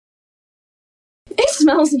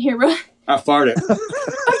smells in here, bro. I farted.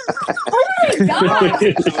 Oh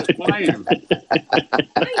my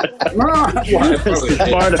god!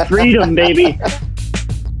 Part of freedom, baby.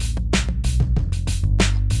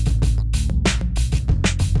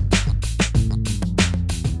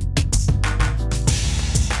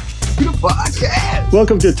 Podcast.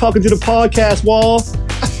 Welcome to Talking to the Podcast, Wall.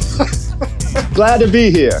 Glad to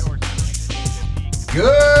be here. Good.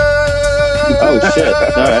 Shit.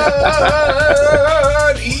 All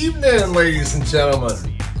right. Evening, ladies and gentlemen.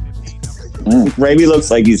 Raimi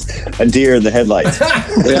looks like he's a deer in the headlights. I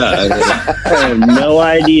have no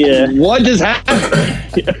idea. What just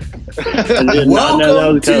happened? I did not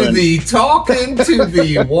know that Welcome was to coming. the Talking to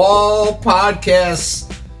the Wall podcast.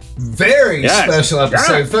 Very special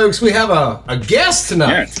episode, folks. We have a guest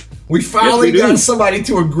tonight. Yes. We finally Yes, we do. got somebody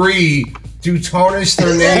to agree to tarnish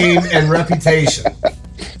their name and reputation.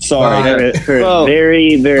 Sorry. For a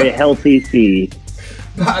very, very healthy fee.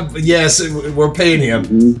 Yes, we're paying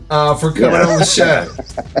him for coming on the show.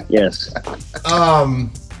 Yes,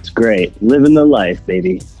 Um, it's great. Living the life,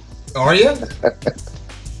 baby. are you?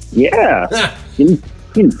 Yeah.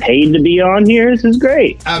 Getting paid to be on here. This is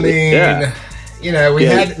great. I mean, Yeah. you know, we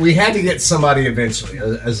Yeah. had to get somebody eventually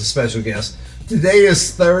as a special guest. Today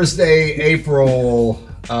is Thursday, April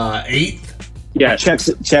 8th. Yeah. Checks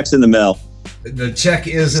in the mail. The check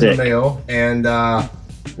is in Sick. the mail, and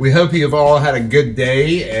we hope you've all had a good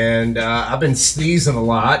day. And I've been sneezing a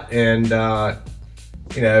lot, and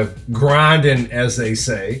you know, grinding, as they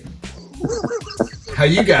say. How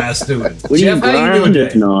you guys doing? What are you Jeff, how you doing grinding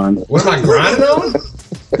today? on? What am I grinding on?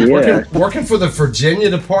 Yeah. Working for the Virginia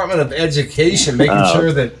Department of Education, making Oh.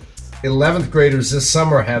 sure that 11th graders this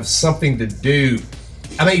summer have something to do.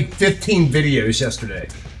 I made 15 videos yesterday.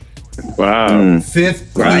 Wow. 15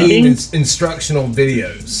 Grinding? instructional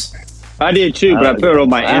videos. I did too, but I put it on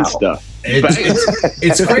my Wow. Insta.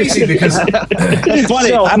 It's crazy because It's funny.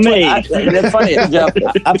 Self-made. It's funny.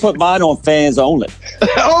 I put mine on fans only.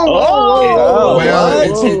 Oh, well,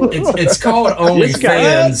 it's called This guy-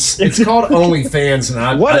 OnlyFans. It's called OnlyFans,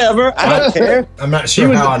 and Whatever. I don't care. I'm not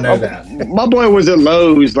sure how I know that. My boy was at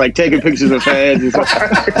Lowe's, like taking pictures of fans. He's like,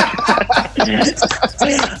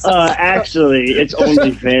 actually, it's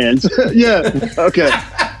OnlyFans. yeah. Okay.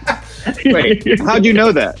 Wait. How'd you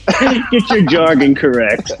know that? Get your jargon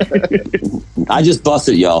correct. I just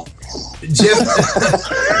busted y'all.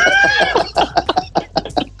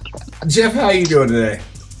 Jeff, how you doing today?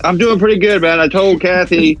 I'm doing pretty good, man. I told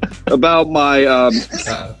Kathy about my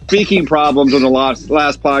speaking problems on the last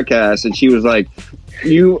podcast, and she was like,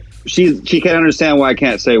 she can't understand why I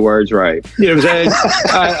can't say words right. You know what I'm saying?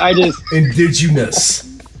 I just, Indigenous.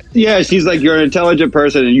 yeah, she's like, you're an intelligent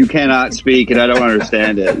person and you cannot speak, and I don't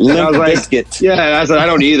understand it. And I was like, Biscuit. yeah, and I said, I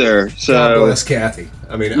don't either. God So bless Kathy.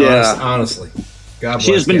 I mean, Yeah. honestly. God bless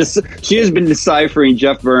she has been Kathy. she has been deciphering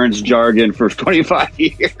Jeff Burns' jargon for 25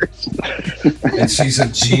 years. And she's a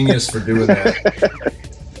genius for doing that.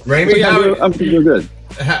 Raimi, Yeah, I'm doing good.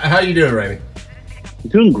 how you doing, Raimi?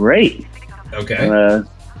 Doing great. Okay.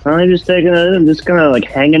 Finally just I'm just kind of like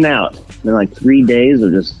hanging out. Been like 3 days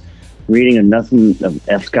of just reading of nothing of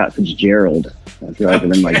F. Scott Fitzgerald. I feel like I've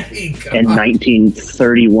been like Okay, come in on.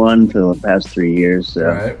 1931 for the past 3 years. So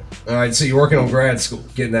All right. So you're working on grad school,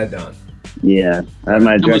 getting that done. yeah, I have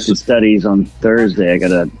my directed studies on Thursday. I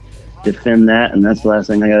gotta defend that, and that's the last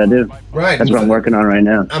thing I gotta do. Right. That's what I'm working on right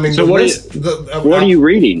now. I mean, So what are you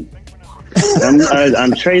reading?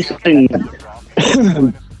 I'm tracing.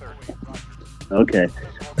 Okay,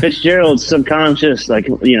 Fitzgerald's subconscious, like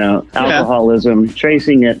alcoholism,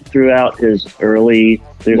 tracing it throughout his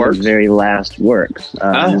Works? his very last works,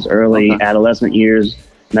 his early adolescent years,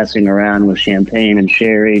 messing around with champagne and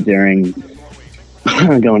sherry during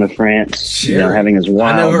going to France, having his I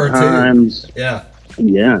know her wild too. times. Yeah.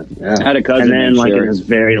 Yeah. I had a cousin And then, named like in Sherry. his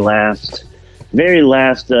very last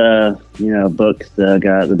book,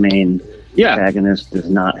 the main protagonist does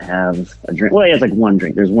not have a drink. Well, he has like one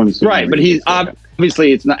drink. There's one scene Right, where but he he's gets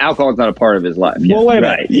obviously it's not alcohol is not a part of his life. Well, wait a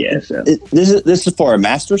right. minute. Yeah. So, This is for a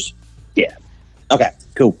master's? yeah. Okay,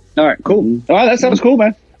 cool. All right, cool. All right, that sounds cool,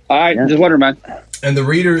 man. All right, Yeah. just wondering, man. And the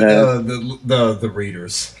reader, the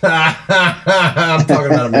readers. I'm talking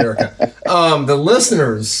about America. The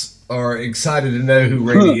listeners are excited to know who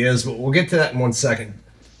Raimi is, but we'll get to that in 1 second.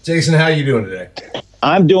 Jason, how you doing today?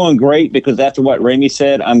 I'm doing great because after what Raimi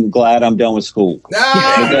said, I'm glad I'm done with school.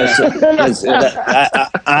 Because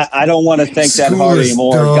I don't want to think that School hard is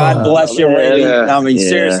anymore. done. God bless you, Raimi. Yeah. I mean, Yeah.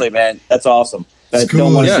 seriously, man, that's awesome. I School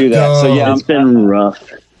don't want is to do that. So done. yeah, It's been rough.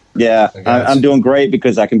 Yeah, I got I'm you. doing great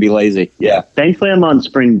because I can be lazy. Yeah. Thankfully, I'm on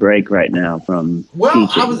spring break right now from Well,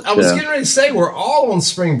 teaching. I was so- getting ready to say we're all on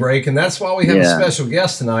spring break, and that's why we have a Yeah. special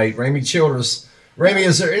guest tonight, Ramey Childress. Ramey,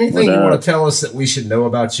 is there anything What you up? want to tell us that we should know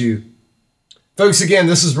about you? Folks, again,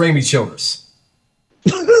 this is Ramey Childress.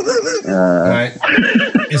 All right.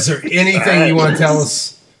 Is there anything you want to tell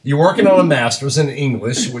us? You're working on a master's in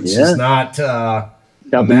English, which Yeah. is not Got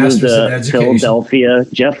to move master's in to education. Philadelphia.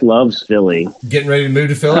 Jeff loves Philly. getting ready to move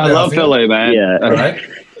to I Philadelphia. love Philly, man. Yeah. All right.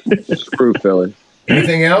 Screw Philly.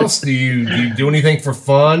 Anything else? Do you do anything for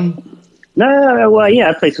fun? No, well, yeah,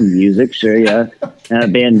 I play some music, sure, yeah.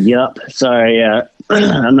 Band Yup. Sorry,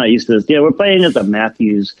 I'm not used to this. Yeah, we're playing at the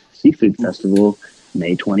Matthews Seafood Festival,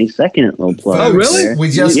 May 22nd. Little plug. Oh, really? there. We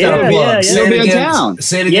just got a Yeah, plug. yeah, Say yeah. it You'll be in again. town.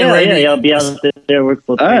 Say it again, Yeah, Ramey. yeah, I'll be out there. We're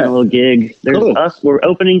playing right. a little gig. There's Cool. us. We're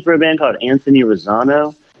opening for a band called Anthony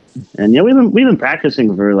Rosano, and yeah, we've been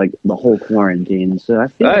practicing for like the whole quarantine. So I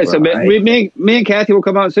feel All right, so we're all right. me and Kathy will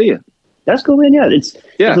come out and see you. That's cool, man. Yeah, it's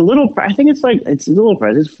Yeah. a little. I think it's a little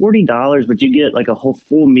price. It's $40, but you get like a whole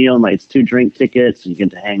full meal and like it's 2 drink tickets. You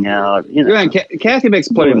get to hang out. You know. Yeah, and Kathy makes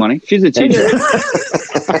plenty of money. She's a teacher.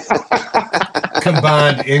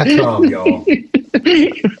 Combined income, y'all.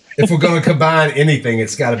 If we're going to combine anything,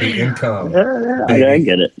 it's got to be income. I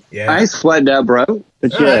get it. Yeah. I ain't sweating that, bro.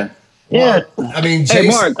 But All yeah, right. yeah. Well, I mean, Hey, Jason,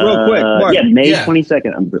 Mark, real quick. Mark, Yeah, May Yeah.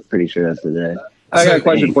 22nd. I'm pretty sure that's the day. I got a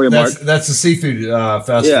question for you, Mark. That's the seafood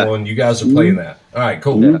festival, and you guys are playing that. All right,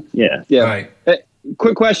 cool. Yeah. Yeah. Yeah. All right. Hey,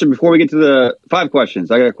 quick question before we get to the 5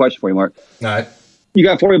 questions. I got a question for you, Mark. All right. You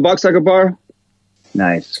got $40 I could borrow?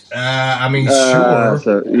 Nice. I mean, sure.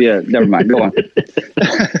 So yeah, never mind. Go on.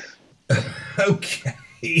 Okay.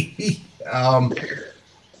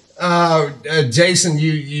 Jason,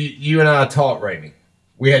 you and I taught Ramey.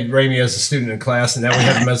 We had Ramey as a student in class, and now we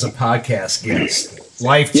have him as a podcast guest.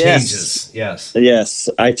 Life Yes. changes. Yes. Yes,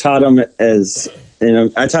 I taught him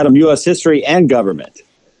I taught him U.S. history and government.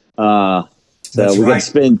 So That's we right.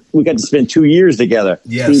 got to spend 2 years together.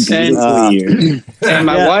 Yes. And- Years. And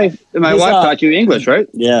my Yeah. wife He's, taught you English, right?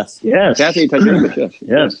 Yes. Yes. Kathy taught you English, yes.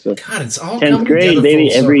 Yes. So- God, it's all 10th coming grade, together baby,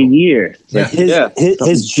 full every circle. year. Yeah.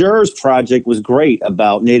 His jurors project was great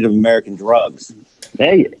about Native American drugs.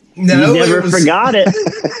 Hey, No, you never it was- forgot it.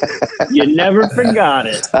 You never forgot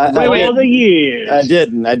it. Wait, All the years. I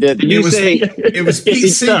didn't. Did It you was say? it was Pete It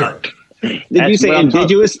Seeger. stuck. Did you That's say what I'm talking-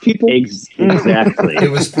 indigenous people? Exactly.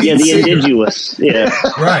 It was Pete yeah, the Seeger. indigenous. Yeah,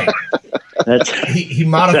 Right. that's. He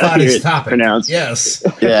modified That's his it topic. pronounced. Yes.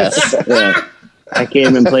 Yes. Yeah. I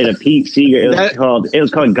came and played a Pete Seeger. It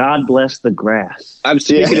was called "God Bless the Grass," I'm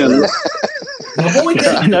speaking of. My boy did.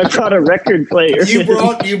 and I brought a record player. You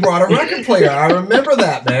brought a record player. I remember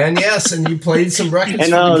that, man. Yes, and you played some records. and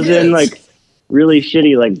for I the was kids. in like really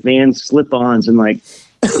shitty like Vans slip-ons and like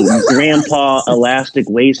grandpa elastic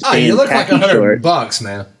waistband Oh, you look like khaki shorts. $100,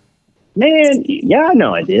 man. Man, yeah, I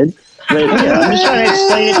know I did. But yeah, I'm just trying to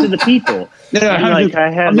explain it to the people. No, And, like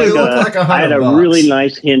I had You like look like a, I had a $100. really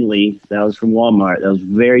nice Henley that was from Walmart. That was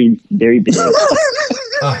very, very big.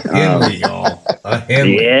 A Henley, y'all. A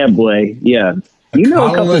Henley. Yeah, boy. Yeah. You know, a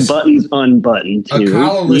couple collarless- buttons unbuttoned A too.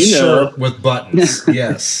 collarless You know. shirt with buttons.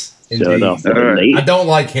 Yes, So indeed. the lady- I don't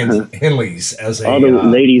like Henleys as a. all the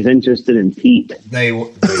ladies interested in Pete. They were.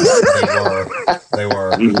 They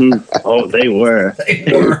were. Mhm. Oh, they were. They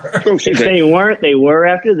were. If they weren't, they were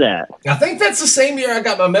after that. I think that's the same year I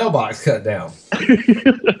got my mailbox cut down.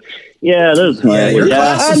 Yeah, those. Yeah, your I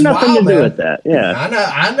class had is nothing wild, to do man. with that. Yeah.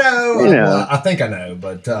 I know. Yeah. Well, I think I know,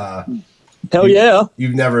 but Hell yeah.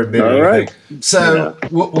 you've never admitted All right. anything. So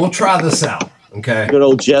we'll try this out. Okay. Good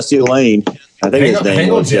old Jesse Lane. I think his name Hang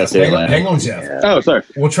on, was Jeff. Jesse Lane. Hang on, Jeff. Oh, sorry.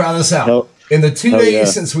 We'll try this out. Hell- In the 2 hell days yeah.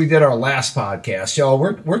 since we did our last podcast, y'all,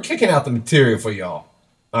 we're kicking out the material for y'all.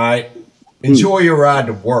 All right. Enjoy your ride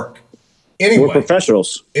to work. We're Anyway,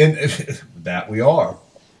 professionals. in that we are.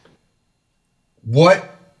 What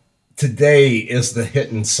today is the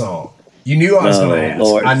hitting song? You knew I was Oh, going to ask.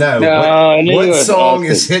 Lord. I know. No, What- I knew what it. song Oh,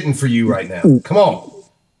 is hitting for you right now? Come on.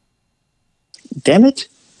 Damn it.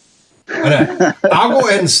 I know. I'll go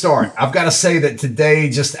ahead and start. I've got to say that today,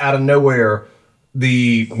 just out of nowhere,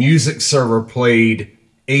 the music server played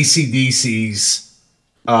AC/DC's.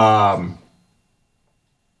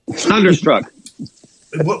 Thunderstruck.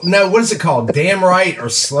 What is it called? Damn Right or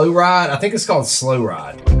Slow Ride? I think it's called Slow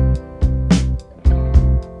Ride.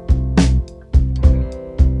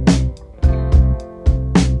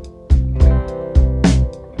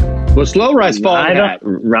 Well, Slow Ride's falling Ride hat.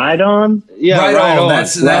 on. Ride on. Yeah, Right on.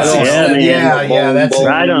 That's Right on. Yeah, man. yeah, that's it.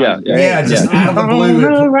 Right on. Yeah, Yeah, just out of the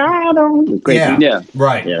blue. Ride on. Great. Yeah, Yeah.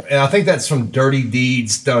 right. Yeah. And I think that's from Dirty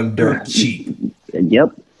Deeds Done Dirt Cheap.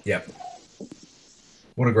 Yep. Yep.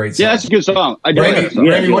 What a great song. Yeah, that's a good song. I do like Randy, that song.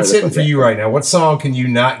 Randy, what's hitting for you right now? What song can you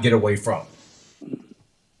not get away from?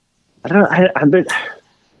 I've been.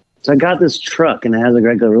 So I got this truck and it has a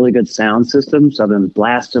really good sound system. So I've been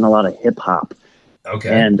blasting a lot of hip hop. Okay.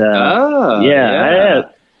 And yeah.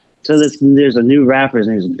 So there's a new rapper. His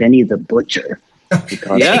name is Benny the Butcher.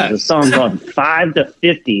 Because Yeah. the song called 5 to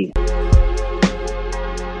 50.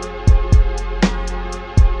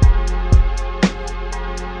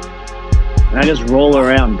 And I just roll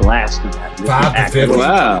around blasting that. 5 to 50.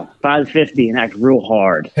 Wow. 5 to 50 and act real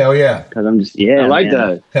hard. Hell yeah. Because I'm just, I like man.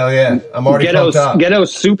 that. Hell yeah. I'm already pumped up. Ghetto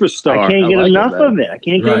superstar. I can't get like enough man. of it. I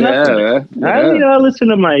can't get Right. enough of it. Yeah. I listen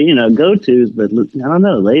to my, go-tos, but I don't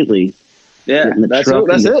know, lately. Yeah, Get in the that's truck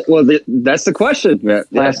it. Well, that's the question. Yeah.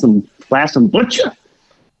 Blast some Butcher.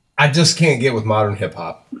 I just can't get with modern hip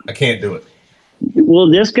hop. I can't do it. Well,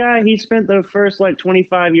 this guy, he spent the first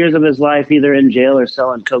 25 years of his life either in jail or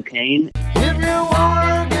selling cocaine. If you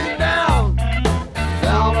wanna get down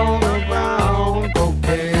on the ground,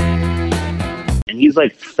 cocaine. And he's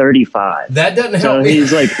 35. That doesn't So help me. he's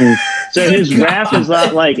so his rap is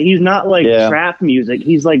not he's not Yeah. trap music.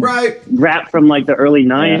 He's Right. rap from the early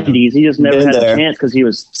 90s. He just never Been had there. a chance because he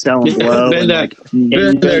was selling blow. Been there. in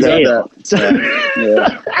Been there, done jail. So,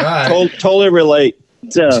 Yeah. All right. Totally relate.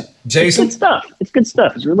 so it's Jason? good stuff. It's good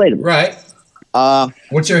stuff. It's relatable. Right.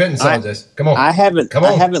 What's your hitting song, Jason? Come on. I haven't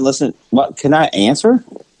listened. What can I answer?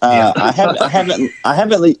 Yeah. I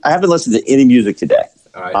haven't listened to any music today.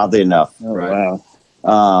 All right. Oddly enough. Oh, Right.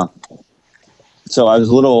 wow. So I was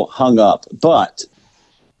a little hung up. But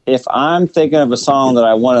if I'm thinking of a song that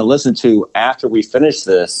I want to listen to after we finish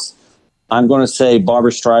this, I'm going to say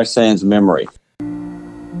Barbra Streisand's Memory.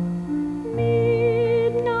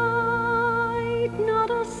 Midnight, not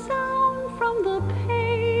a sound from the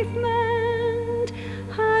pavement.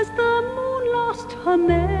 Has the moon lost her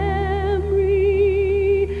memory?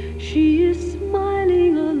 She is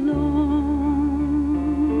smiling alone.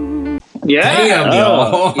 Yeah. Damn,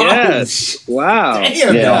 y'all. Yes. Wow.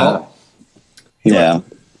 Damn, Yeah. y'all. Yeah.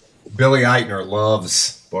 Billy Eichner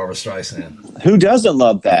loves Barbra Streisand. Who doesn't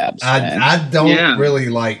love Babs? man? I don't Yeah. really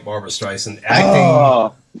like Barbra Streisand acting.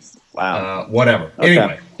 Oh, wow. Whatever. Okay.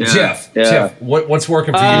 Anyway, Yeah. Jeff, what's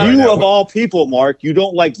working for you? Right You now? of all people, Mark, you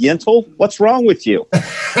don't like Yentl? What's wrong with you?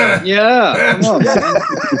 Yeah. Come on, man.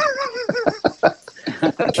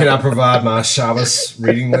 Can I provide my Shabbos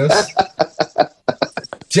reading list?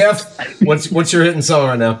 Jeff, what's your hitting song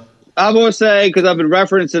right now? I'm going to say, because I've been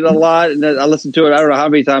referencing it a lot, and I listened to it, I don't know how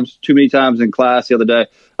many times, too many times in class the other day.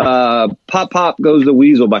 Pop Pop Goes the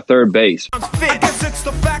Weasel by Third Base. I guess it's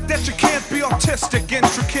the fact that you can't be artistic.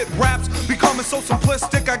 Intricate raps becoming so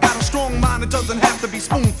simplistic. I got a strong mind, it doesn't have to be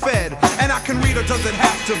spoon-fed. And I can read, it doesn't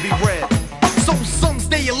have to be read. So some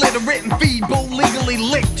stay illiterate and feeble, legally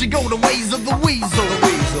licked. You go the ways of the weasel. The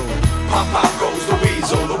weasel. Pop Pop goes the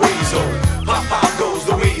weasel, the weasel. Pop Pop goes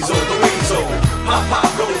the weasel, the weasel. Pop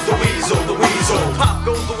Pop goes the weasel, the weasel. Pop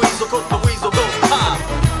goes the weasel, cause the weasel goes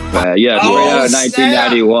pop. Yeah, Oh, right out of snap.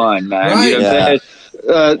 1991, man. Right. You know what I'm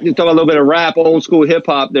saying? You talk a little bit of rap, old school hip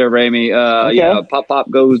hop there, Ramey. Yeah, Pop Pop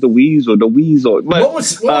Goes the Weasel, the Weasel. But, What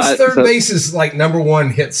was Third Base's number one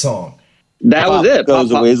hit song? That Pop was it. Goes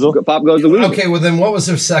the Weasel? Pop Goes the Weasel. Okay, well then what was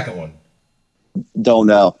their second one? Don't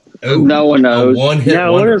know. Ooh, No one knows. One hit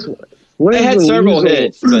Now, wonder. what They is had the several weasel-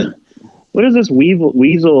 hits, but What is this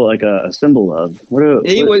weasel a symbol of?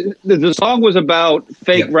 the song was about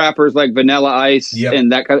fake Yep. rappers like Vanilla Ice Yep.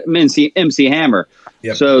 and that kind of MC Hammer.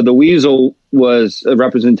 Yep. So the Weasel was a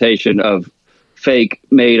representation of fake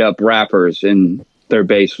made up rappers, and Third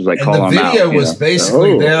Base was And calling the them out. video you was know?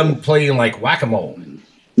 basically Oh. them playing whack-a-mole.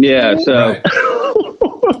 Yeah, so Right.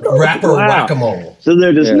 Rapper Wow. whack-a-mole. So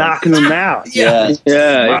they're just Yeah. knocking them out. Yeah. yeah, I'm just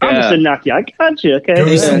yeah. gonna knock you. I got you. Okay.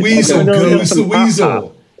 Goes Yeah. the weasel, Okay, we're gonna get goes the some pop-pop.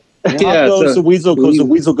 weasel. Pop Yeah, goes so- the weasel, goes the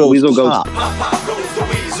weasel goes Weasel goes pop. Pop Pop goes the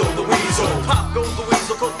weasel, the weasel. Pop goes the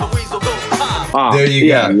weasel, cause the weasel goes pop. Pop. There you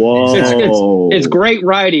yeah. go. Whoa. It's great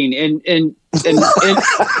writing, and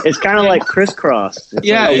It's kind of like crisscross.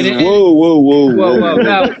 yeah. and it- Whoa, whoa, whoa, Well, whoa.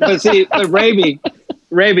 no, but see,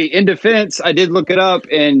 Raby, in defense, I did look it up,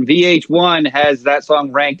 and VH1 has that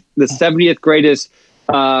song ranked the 70th greatest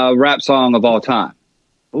rap song of all time.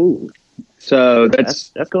 Ooh, So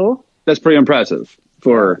that's cool. pretty impressive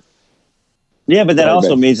for. Yeah, but that Sorry, also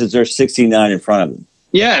babe. means that there's 69 in front of them.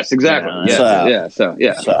 Yes, exactly. Yeah. Yeah.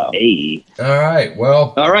 So Hey. All right.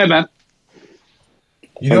 Well, All right, man.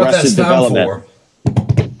 you know what that's Arrested time Development.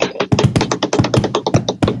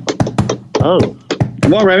 for. Oh.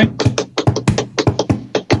 Come on, Remy.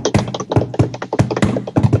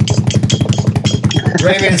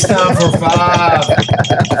 Raymond, it's time for five.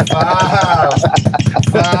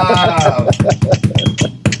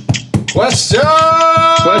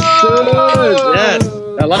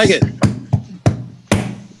 like it.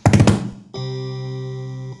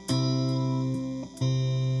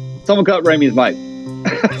 Someone cut Ramey's mic.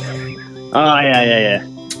 Oh yeah.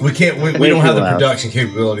 We can't. We Way don't have too the loud. production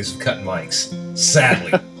capabilities of cutting mics.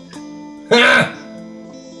 Sadly. All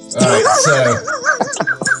right. So,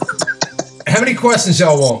 how many questions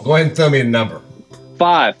y'all want? Go ahead and throw me a number.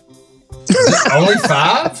 5. Only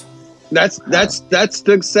 5? That's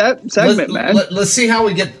the segment, man. Let's see how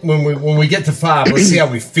we get when we get to 5. Let's see how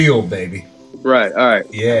we feel, baby. Right. All right.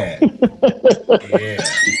 Yeah. Yeah.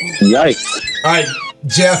 Yikes. All right,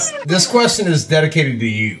 Jeff. This question is dedicated to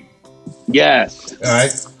you. Yes. All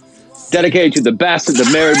right. Dedicated to the bastard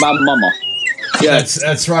that married my mama. Yes.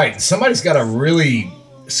 That's right. Somebody's got a really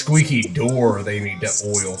squeaky door they need to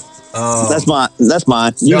oil. That's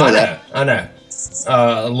mine. You know that. I know.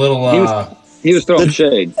 A little. He was throwing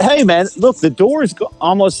shade. Hey, man, look, the door is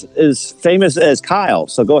almost as famous as Kyle,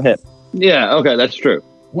 so go ahead. Yeah. Okay. That's true.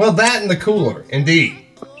 Well, that and the cooler, indeed.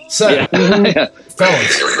 So, Yeah.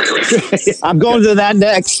 fellas, I'm going to that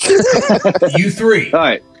next. you three All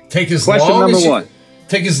right. take as Question long number as you, 1.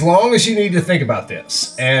 Take as long as you need to think about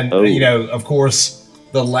this, and Oh. of course,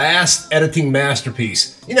 the last editing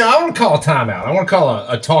masterpiece. I want to call a timeout. I want to call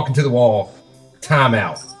a talking to the wall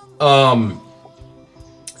timeout.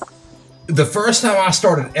 The first time I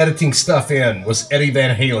started editing stuff in was Eddie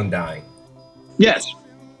Van Halen dying, Yes.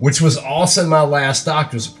 which was also my last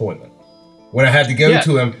doctor's appointment. When I had to go Yeah.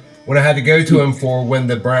 to him, for when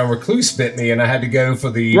the brown recluse bit me, and I had to go for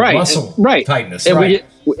the Right. muscle Right. tightness. And right.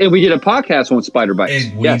 we did a podcast on spider bites.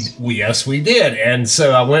 And Yes. yes, we did. And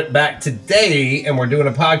so I went back today, and we're doing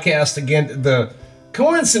a podcast again. The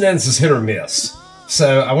coincidence is hit or miss.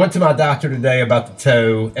 So I went to my doctor today about the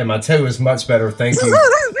toe, and my toe is much better. Thank you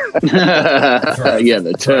Yeah,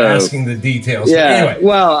 the for toe. asking the details. Yeah. Anyway,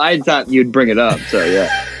 Well, I thought you'd bring it up. So yeah.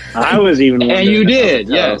 I was even wondering. And you about did.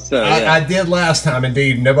 the Yeah. toe. So yeah. I did last time.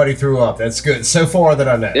 Indeed, nobody threw up. That's good so far that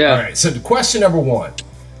I know. Yeah. All right. So question number 1,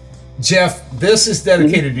 Jeff. This is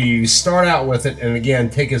dedicated to you. Start out with it, and again,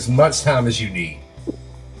 take as much time as you need.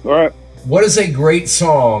 All right. What is a great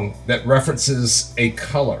song that references a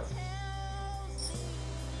color?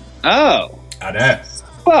 Oh. I know.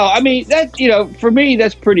 Well, I mean that for me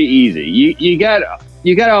that's pretty easy. You got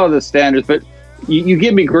all the standards, but you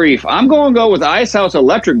give me grief. I'm going to go with Ice House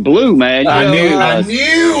Electric Blue, man. I knew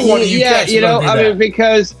one of you Yeah, cats was gonna do I that. mean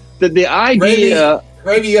because the idea.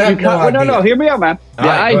 Maybe you have no idea. No, hear me out, man. All The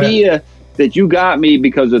right, go idea that you got me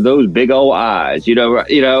because of those big old eyes. Do you know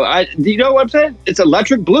what I'm saying? It's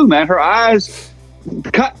electric blue, man. Her eyes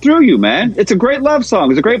cut through you, man. It's a great love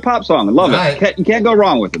song. It's a great pop song. I love Right. it. You can't go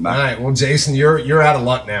wrong with it, All man. right. Well, Jason, you're out of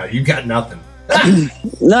luck now. You got nothing.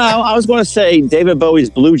 No, I was going to say David Bowie's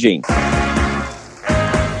Blue Jean.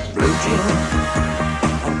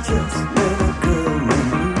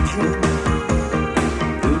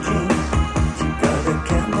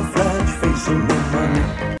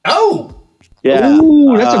 Oh, Yeah.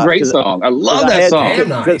 Ooh, that's a great 'cause- song. I love 'cause I that had- song. damn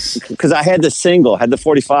nice. Because I had the single, had the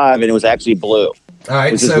 45, and it was actually blue. All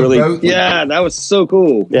right. Which is So really- both, Yeah, that was so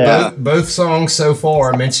cool. Yeah. both songs so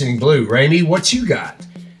far are mentioning blue. Raimi, what you got?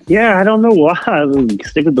 Yeah, I don't know why I would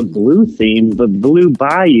stick with the blue theme, but Blue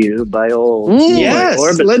Bayou by old Yes,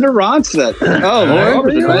 Orbit. Linda Ronstadt. Oh, Right.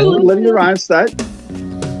 Orbit, man. Linda Ronstadt.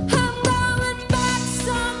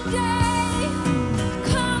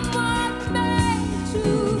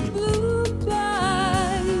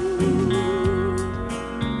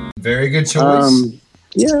 Very good choice.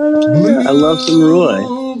 Yeah, I love some Roy.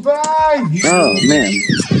 Blue Bayou. Oh man,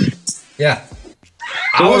 Yeah.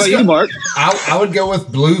 So what was about you, go- Mark? I would go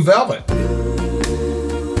with Blue Velvet.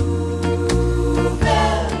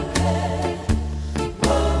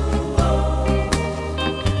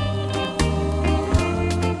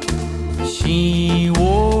 She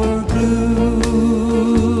wore blue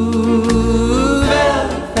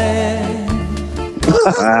velvet.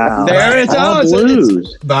 wow. There it's all on.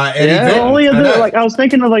 blues. By Eddie Yeah. Vinton. Only I other, know. like I was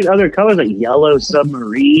thinking of like other colors like yellow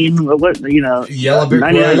submarine. What Yellow Brick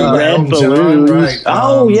 99 Road, red Elton John, balloons. right.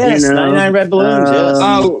 Oh, yes, you know, 99 Red Balloons, yes.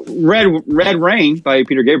 Oh, Red Rain by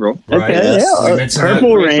Peter Gabriel. Right. Okay, Yes. yeah. We mentioned that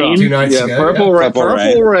Purple Great song. Rain. 2 nights Yeah, ago. Purple Rain. Purple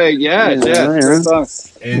Purple Rain. Yes, Yeah, yes. yeah. Great song.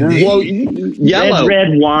 Indeed. Well, Yellow. Red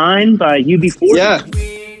Wine by UB40. Yeah.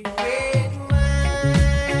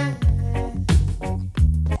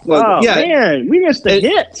 Well, Oh yeah. man, we missed the It-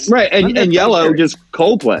 hits. Right, and Yellow, just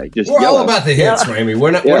Coldplay. Just We're Yellow. all about the hits, Raimi.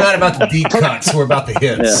 We're not about the deep cuts. We're about the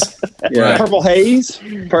hits. Yeah. Right. Purple Haze.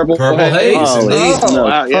 Purple Haze. Oh, indeed. Oh,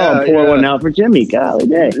 wow, yeah, pour yeah. one out for Jimmy. Golly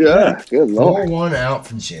day. Yeah, good lord. Pour one out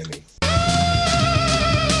for Jimmy.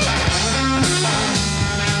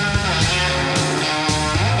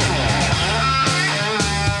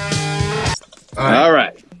 All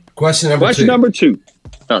right. Question number Question two. number 2.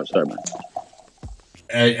 Oh, sorry, man.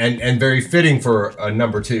 And very fitting for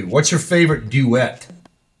number 2. What's your favorite duet?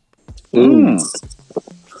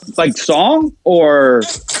 Like song or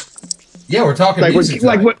Yeah, we're talking like music.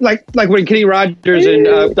 when, like when Kenny Rogers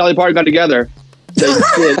and Dolly Parton got together? They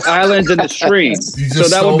did Islands in the Stream. You just So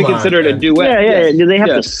that would be stole mine, considered a man. duet. Yeah. Do they have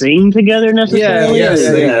Yeah. to sing together necessarily? Yes,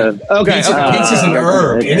 they do. Okay. Peaches and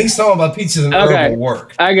Herb. okay. Any song about Peaches and Okay. Herb will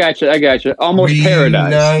work. I got you. Almost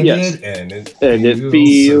Paradise. Yes. And it And it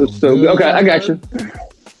feels so good. Okay, I got you.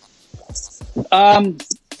 I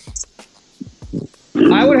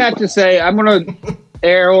would have to say I'm gonna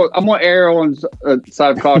err on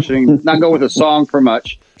side of cautioning, not go with a song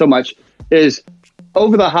so much. Is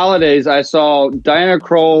over the holidays I saw Diana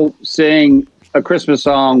Kroll sing a Christmas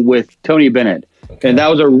song with Tony Bennett, and that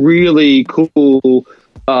was a really cool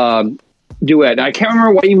duet. And I can't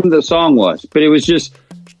remember what even the song was, but it was just.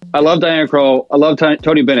 I love Diana Kroll. I love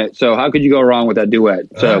Tony Bennett. So how could you go wrong with that duet?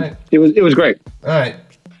 So right. it was great. All right.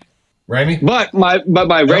 Rami? But my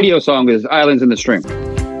radio song is Islands in the Stream.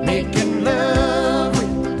 Making love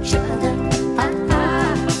with each other.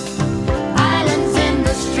 Islands in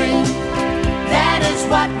the stream. That is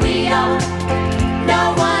what we are.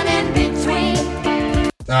 No one in between.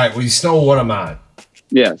 All right. Well, you stole one of mine,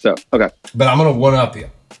 Yeah. So okay. but I'm going to one up you.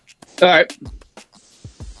 All right.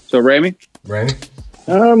 So Rami. Rami?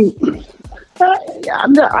 I'm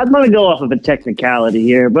going to go off of a technicality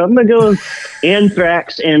here, but I'm going to go with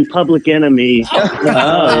Anthrax and Public Enemy.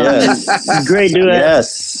 Oh, yes. Great duet.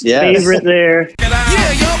 Yes. Favorite there.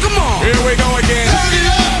 Yeah, yo, come on. Here we go again. Turn it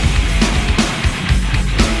up.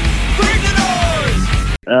 Break the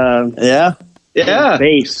noise. Yeah. Yeah.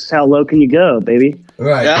 Bass. How low can you go, baby? All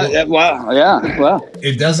right. Yeah. Well, Yeah. Wow. Yeah. Wow.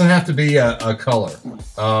 it doesn't have to be a color.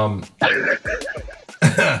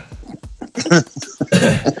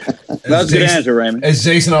 That's a good answer, Rami. As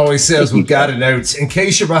Jason always says with guided notes, in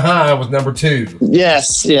case you're behind with number 2.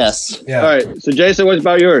 Yes. Yes. Yeah. All right. So Jason, what's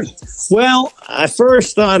about yours? Well, I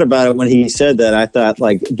first thought about it when he said that. I thought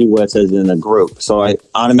like duets as in a group. So I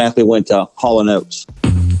automatically went to Hall & Oates.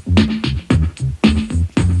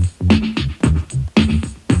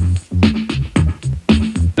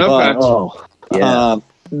 Okay. Oh, yeah.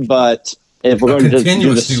 But if we're A going to just do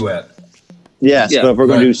continuous this, duet. yes, Yeah. but if we're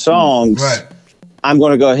going to do songs, Right. I'm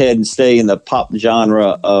going to go ahead and stay in the pop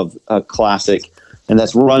genre of a classic, and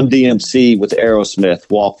that's Run DMC with Aerosmith,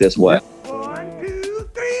 Walk This Way. 1, 2,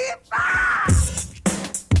 3, 4.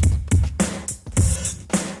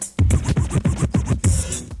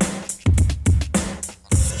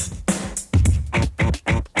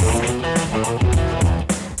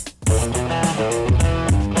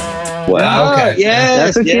 Wow. Okay. Yes.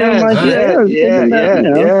 That's what you Yes. might do. Yeah.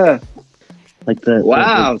 Yeah. Like the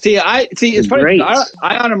Wow. See, it's funny. Great. I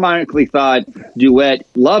automatically thought duet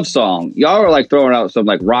love song. Y'all were like throwing out some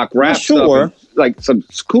like rock rap Sure. stuff, and, like some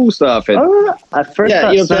cool stuff. And I first Yeah,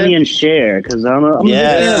 thought you know what I'm Sonny saying? and Cher because I'm a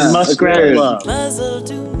Yeah, muskrat agreed. love. Muzzle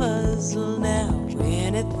to muzzle now.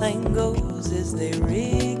 Anything goes as they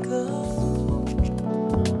wriggle.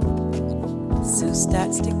 Sue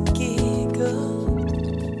starts to giggle.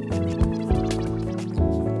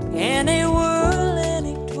 And they whirl and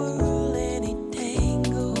they twirl and they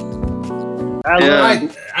tangle. I Yeah. love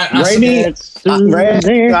Raimi, It's Susan.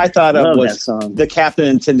 I thought of Love was that song. the Captain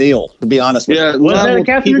and Tennille, to be honest with yeah, you. Was love that a will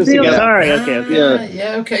Captain keep us Deal? together. Sorry. Okay. Yeah.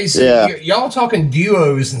 Yeah, okay. So Yeah. y'all talking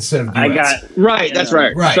duos instead of duets. I got. Right. That's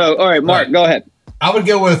right. Right. So, all right, Mark, Right. go ahead. I would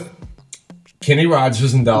go with Kenny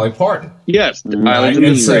Rogers and Dolly Parton. Yes. Right? Islands in the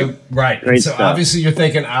And so, Stream. right. And Great so stuff. obviously you're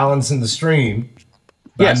thinking Islands in the Stream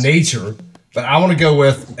by Yes. nature, but I want to go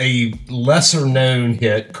with a lesser known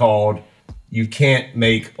hit called You Can't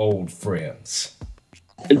Make Old Friends.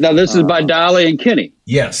 Now this is by Dolly and Kenny.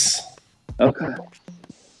 Yes. Okay.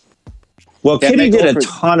 Well, Can't Kenny make did old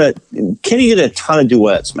Kenny did a ton of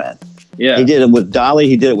duets, man. Yeah. He did it with Dolly.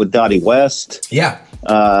 He did it with Dottie West. Yeah.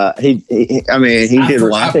 He did one.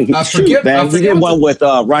 I think I shoot, forget- man, I he forget did what one with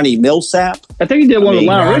Ronnie Millsap. I think he did one with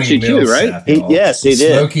Lionel Ronnie Richie too, right? Millsap, He- y'all. yes, he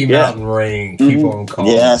did. Smoky Yeah. Mountain Rain. Keep on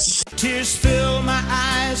calling. Yes. Tears filled my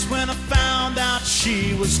eyes when I found out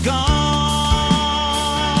she was gone.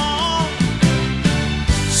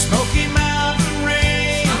 Smoky Mountain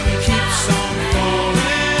rain keeps on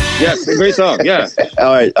falling. Yes. Great song. Yeah.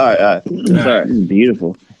 All right. Sorry. This is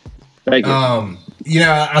beautiful. Thank you. You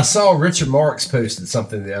know, I saw Richard Marks posted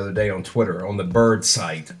something the other day on Twitter on the Bird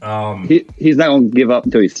site. He's not going to give up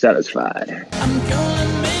until he's satisfied. I'm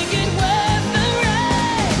gonna make it worth the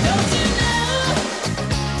ride. Don't you know?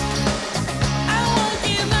 I won't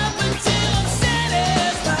give up until I'm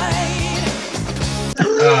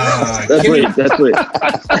satisfied. That's Kenny, sweet. That's sweet.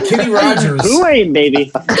 Kenny Rogers. Who ain't,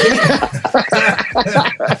 baby?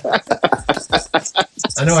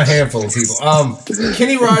 I know a handful of people.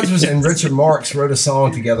 Kenny Rogers and Richard Marx wrote a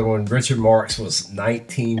song together when Richard Marx was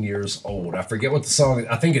 19 years old. I forget what the song is.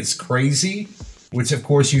 I think it's Crazy, which of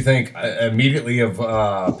course you think immediately of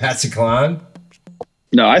Patsy Cline.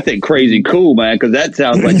 No, I think Crazy Cool, man, because that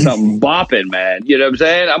sounds like something bopping, man. You know what I'm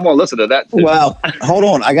saying? I'm gonna listen to that. Too. Well, hold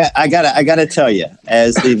on. I gotta tell you,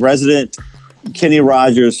 as the resident Kenny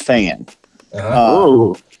Rogers fan,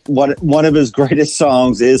 one of his greatest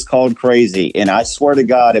songs is called "Crazy," and I swear to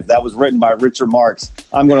God, if that was written by Richard Marx,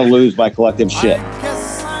 I'm going to lose my collective shit.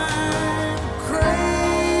 Guess I'm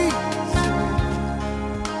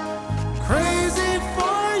crazy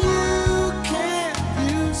for you,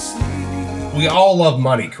 can't you see? We all love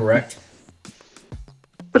money, correct?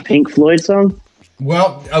 The Pink Floyd song?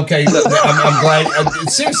 Well, okay. I'm glad.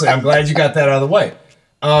 Seriously, I'm glad you got that out of the way.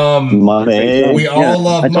 Money. We all Yeah, I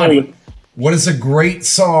love told money. you. What is a great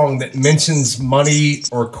song that mentions money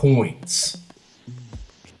or coins?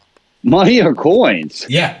 Money or coins?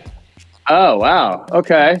 Yeah. Oh wow.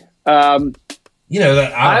 Okay. You know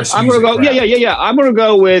that Irish I'm gonna music go. crowd. Yeah. I'm gonna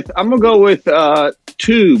go with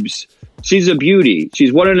Tubes. She's a beauty.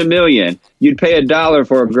 She's one in a million. You'd pay $1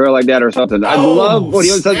 for a girl like that or something. I love when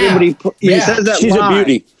he says when he says that She's line. a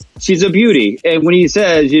beauty. She's a beauty. And when he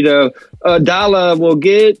says, you know, $1 will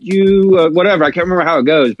get you whatever. I can't remember how it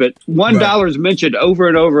goes, but $1 is mentioned over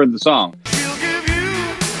and over in the song. He'll give you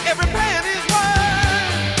every penny's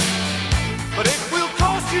worth, but it will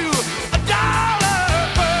cost you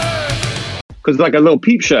 $1 first. Because it's like a little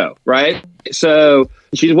peep show, right? So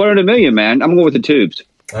she's one in a million, man. I'm going with the Tubes.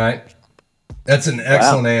 All right. That's an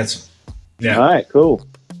excellent answer. Yeah. All right, cool.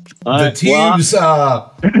 All The right, well, Tubes,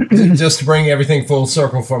 just to bring everything full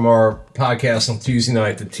circle from our podcast on Tuesday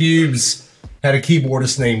night, the Tubes had a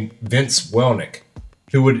keyboardist named Vince Welnick,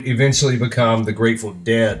 who would eventually become the Grateful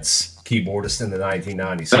Dead's keyboardist in the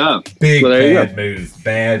 1990s. Oh, Big well, there you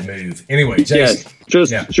bad move. Anyway, Yes.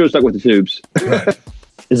 Jason. Sure stuck with the Tubes. Right.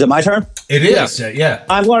 Is it my turn? It is. Yeah.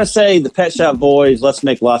 I'm going to say the Pet Shop Boys. Let's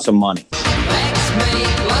make lots of money. Let's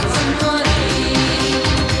make lots of money.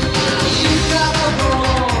 You got the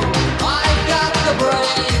brawn, I got the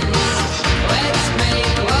brains. Let's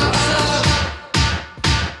make lots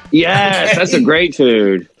of. Yes, that's a great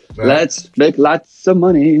tune. Right. Let's make lots of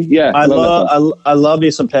money. Yeah, I that song. love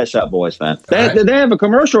me some Pet Shop Boys, man. They have a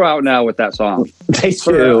commercial out now with that song. They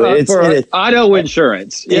do. For auto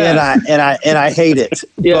insurance. Yeah, and I hate it.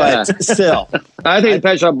 Yeah. But still, I think the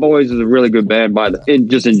Pet Shop Boys is a really good band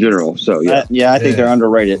just in general. So yeah, I think they're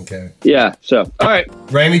underrated. Okay. yeah. So all right,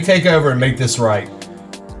 Ramey, take over and make this right.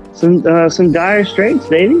 some Dire Straits,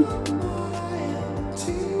 baby.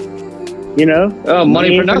 You know? Oh,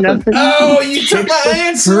 Money for Nothing. Oh, you took my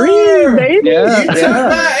answer. Free, baby. Yeah. You took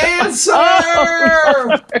my answer.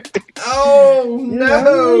 Oh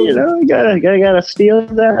no. You know, you gotta steal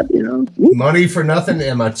that, you know. Money for Nothing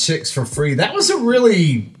and My Chicks for Free. That was a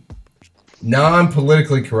really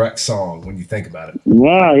non-politically correct song when you think about it.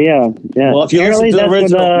 Wow, yeah. Well, if you listen to the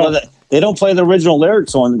original, they don't play the original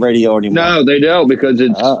lyrics on the radio anymore. No, they don't because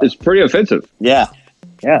it's pretty offensive. Yeah.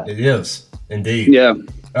 It is indeed. Yeah. All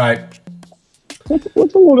right.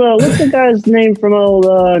 What's the guy's name from old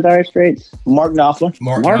Dire Straits? Mark Knopfler.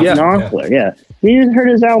 Mark Yeah. Knopfler, yeah. You heard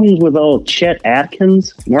his albums with old Chet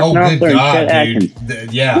Atkins? Mark Oh, Knopfler good and God, Chet Atkins.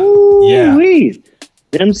 dude. Yeah. Ooh-wee.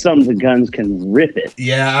 Them sons of guns can rip it.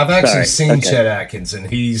 Yeah, I've actually Sorry. seen Okay. Chet Atkins, and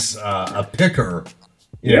he's a picker,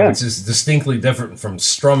 which is distinctly different from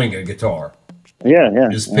strumming a guitar. Yeah.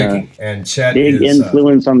 Is picking, and Chet Big is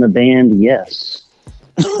influence on the band, yes.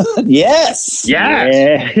 Yes. Yes.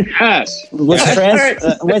 Yeah. Yes. Which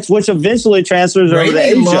eventually transfers over to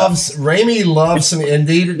Asia. Ramey loves some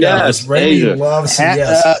indeed. It does. Yes, Ramey Asia. loves some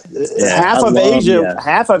yes. Half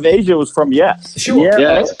of Asia was from Yes. Sure.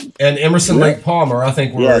 Yeah. Yes. And Emerson Lake Palmer, I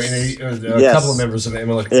think, were Yes. a Yes. couple of members of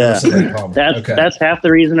Emerson Lake Palmer. That's half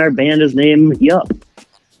the reason our band is named Yup.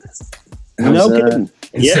 No kidding.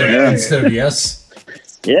 Instead of yes.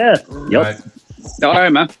 Yeah. Yup. Right. All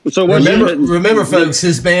right, man. So what's Remember, folks,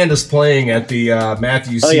 his band is playing at the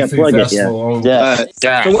Matthews Seafood plug it, Festival. Yeah.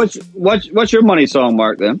 So what's your money song,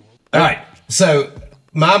 Mark? Then All right. So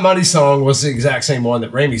my money song was the exact same one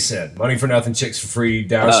that Ramey said. Money for Nothing, Chicks for Free,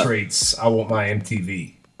 Dire Straits, I Want My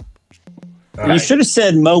MTV. All You right. should have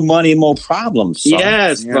said "Mo Money, Mo Problems." son.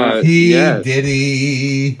 yes, but He yes.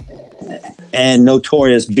 Diddy. And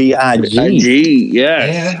Notorious B.I.G. G.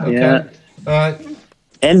 Yes. Yeah. Okay. Yeah. All right.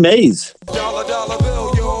 and Maze. Dollar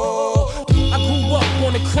bill, yo. I grew up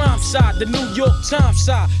on the crime side, the New York Times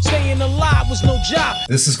side. Staying alive was no job.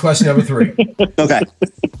 This is question number 3. Okay.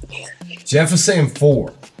 Jeff is saying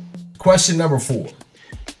 4. Question number 4.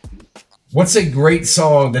 What's a great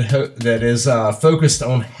song that is focused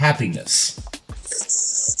on happiness?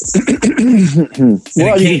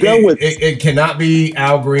 Well, you go with. It cannot be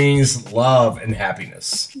Al Green's Love and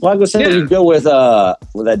Happiness. Well, I was saying you go with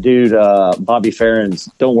that dude Bobby Farron's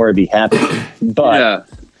 "Don't Worry, Be Happy." But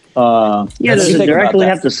does it directly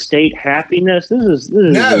have to state happiness? This is No, a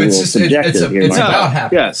it's little just subjective here. it's Mike. about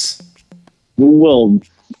happiness. Well,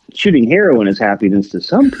 shooting heroin is happiness to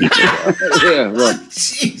some people. Yeah, right.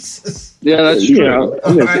 Jesus. Yeah, that's You true. know,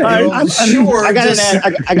 Sure. I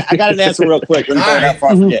got an answer real quick. Let me go that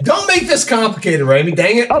far. Yeah. Don't make this complicated, Raimi.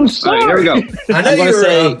 Dang it. I'm All sorry. right, here we go. I know I'm gonna you're.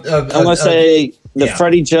 say. I'm gonna say the yeah.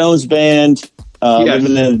 Freddie Jones Band,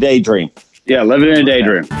 "Living in a Daydream." Yeah, living in a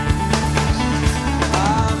daydream.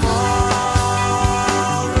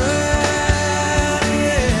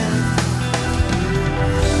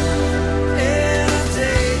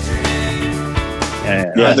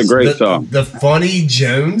 Yeah. That's a great song. The Funny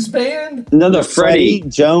Jones Band. No, the Freddie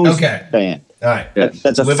Jones Okay. Band. All right. Yes.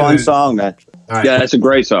 That's a Living fun in- song, man. All right. Yeah, that's a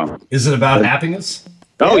great song. Is it about happiness?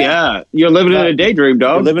 Oh yeah, you're living in a daydream,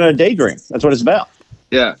 dog. Living in a Daydream. That's what it's about.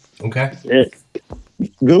 Yeah. Okay.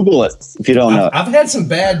 Google it if you don't know. I've had some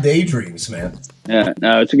bad daydreams, man. Yeah.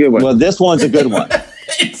 No, it's a good one. Well, this one's a good one.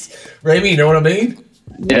 Raimi, you know what I mean?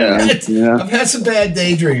 Yeah. I've had some bad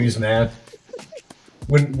daydreams, man.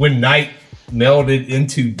 When night melded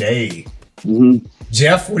into day. Mm-hmm.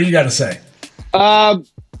 Jeff, what do you got to say? I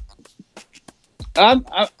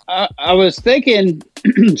was thinking.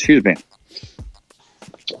 Excuse me.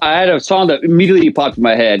 I had a song that immediately popped in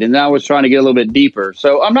my head, and then I was trying to get a little bit deeper.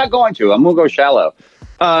 So I'm not going to. I'm going to go shallow.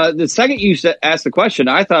 The second you asked the question,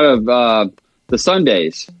 I thought of the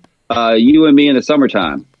Sundays, You and Me in the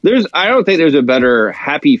Summertime. I don't think there's a better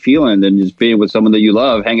happy feeling than just being with someone that you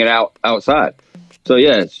love, hanging out outside. So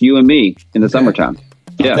yeah, it's You and Me in the summertime.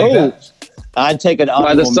 Yeah. Oh, I'd take an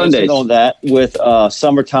honorable mention on that with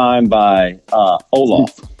 "Summertime" by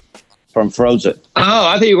Olaf from Frozen. Oh,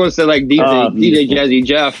 I think you were going to say like DJ Jazzy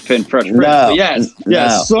Jeff and Fresh Prince. No, But yes, no.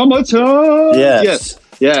 yes, Summertime. Yes.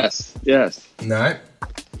 Yes. All right.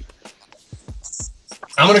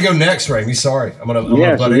 I'm going to go next, Raimi. Sorry. I'm going to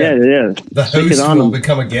Yeah, butt in. yeah. The Stick it host on will them.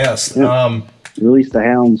 become a guest. Yeah. Release the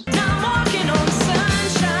hounds.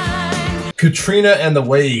 Katrina and the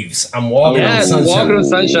Waves. I'm walking Yes, on sunshine. Walking on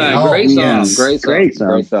Sunshine. Oh, Great song. yes. Great song.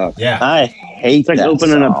 Great song. Yeah. I hate It's like that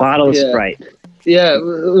opening a song. bottle of Yeah. Sprite. Yeah,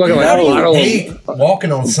 look at How do you bottle, hate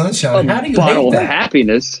walking on sunshine? How do you bottle hate of that?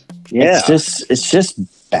 happiness. Yeah. It's just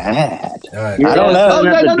bad. All right. I don't know. Oh,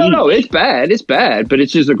 at the no. It's bad, but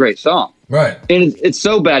it's just a great song. Right. And it's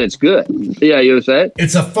so bad, it's good. Yeah, you know what I'm saying?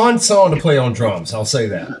 It's a fun song to play on drums. I'll say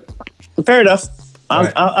that. Fair enough.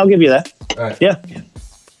 Right. I'll give you that. All right. Yeah.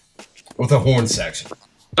 With a horn section.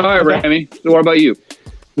 All right, Rami. So what about you?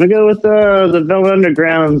 I'm going to go with the Velvet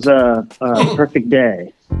Underground's Perfect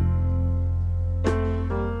Day.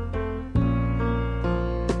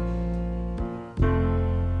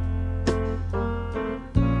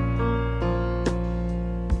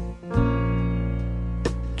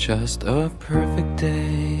 Just a perfect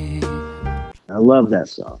day. I love that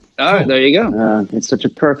song. All right, there you go. It's such a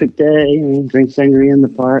perfect day. Drink sangria in the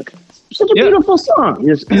park. Such a beautiful song.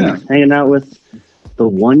 Just hanging out with the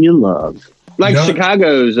one you love. Like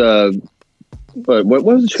Chicago's, what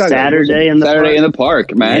was it? Chicago? Saturday in the Saturday Park. in the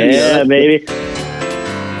Park, man. Yeah, baby.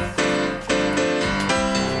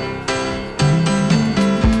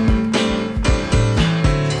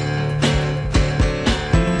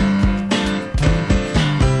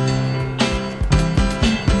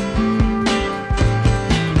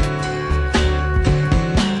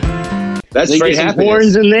 That's They straight get some happiness.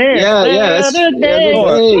 horns in there. Yeah, that's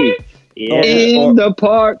Saturday. Yeah. in the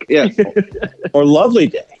park. Yeah, Or Lovely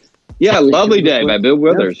Day. yeah, Lovely Day by Bill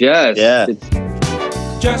Withers. Yes. Yeah.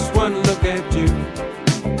 Just one look at you,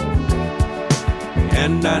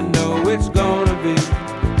 and I know it's gonna be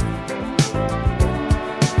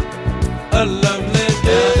a lovely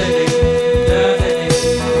day.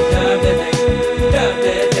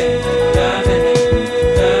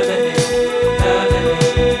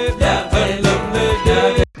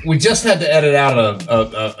 We just had to edit out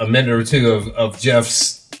a minute or two of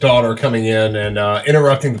Jeff's daughter coming in and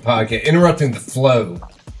interrupting the podcast, interrupting the flow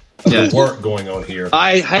of the work going on here.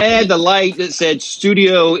 I had the light that said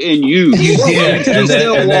 "Studio in Use." You did. She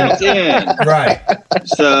still walked in. Right.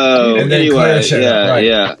 So And then anyway, Claire showed up, right.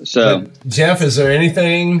 yeah. So But Jeff, is there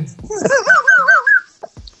anything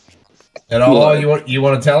at all What? you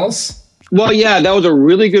want to tell us? well, yeah, that was a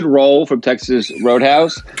really good role from Texas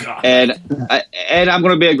Roadhouse, and I'm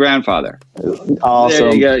going to be a grandfather. Awesome.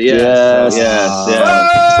 There you go. Yes. Yes.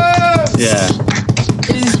 Yes. Yeah.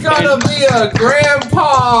 He's gonna be a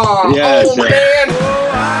grandpa. Yes, Oh yeah. man.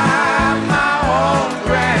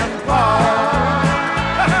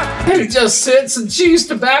 He just sits and chews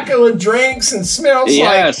tobacco and drinks and smells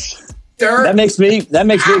Yes. like dirt. That makes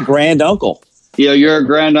me grand uncle, Yeah, you're a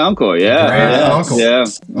grand uncle. Yeah. Grand yeah. uncle. Yeah.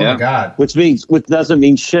 Oh my god. which doesn't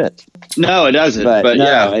mean shit. No, it doesn't. But, no,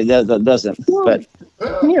 yeah. it doesn't. But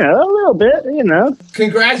You know, a little bit. You know.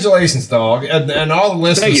 Congratulations, dog, and all the Thank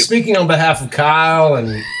listeners. you. Speaking on behalf of Kyle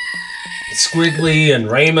and Squiggly and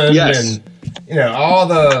Raymond Yes. and all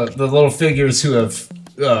the little figures who have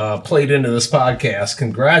played into this podcast.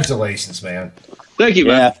 Congratulations, man. Thank you,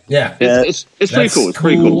 man. Yeah, It's pretty That's cool. It's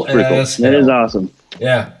pretty cool. It's pretty cool. as That is hell. awesome.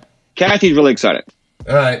 Yeah. Kathy's really excited.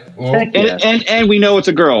 All right. Well, Heck yeah. And we know it's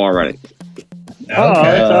a girl already. Oh,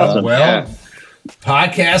 that's awesome. Well, Yeah.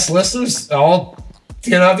 podcast listeners, all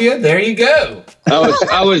 10 of you, there you go.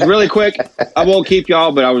 I was really quick. I won't keep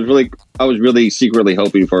y'all, but I was really secretly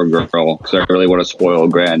hoping for a girl because I really want to spoil a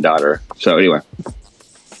granddaughter. So anyway,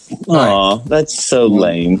 aw, that's so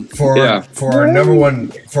lame. For Yeah. for our number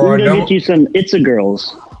one, for We're our gonna number. get you some It's a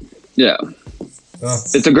Girls. yeah, Oh.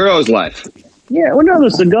 it's a girl's life. Yeah, well, no, the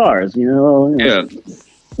cigars. You know. Yeah.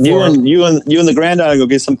 You and the granddaughter go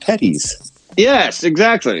get some petties. Yes,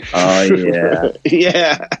 exactly. Oh yeah.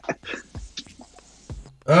 Yeah.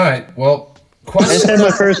 All right. Well, I just had question.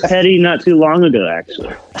 my first petty not too long ago,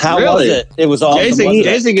 actually. How Really? was it? It was awesome. Jason, wasn't it?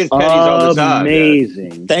 Jason gets petties all the time.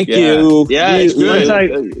 Amazing. Thank Yeah. you. Yeah, it's good.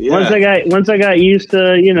 Once I got used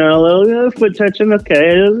to, a little foot touching,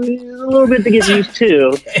 okay, it was a little bit to get used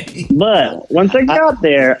to. But once I got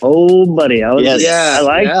there, oh buddy, I was Yes. Yeah, I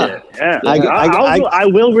liked yeah. it. Yeah. I I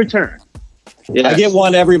will return. Yeah. I get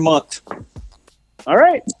one every month. All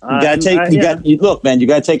right. You gotta look, man. You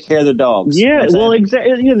gotta take care of the dogs. Yeah, You know what I'm well, saying?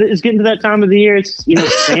 exactly. It's getting to that time of the year. It's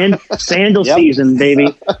sandal Yep. season,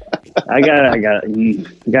 baby. I got. I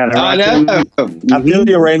rock know. I feel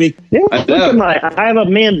you, Ramey. Yeah, I look know. at I have a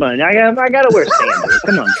man bun. I gotta wear sandals.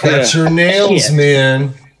 Come on, Cut your nails, Shit.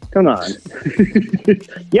 man. come on.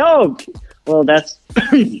 Yo, well, that's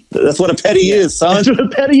That's what a petty is, son. what a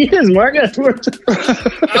petty is, Mark. That's what-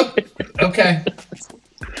 Okay.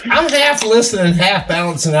 I'm half listening and half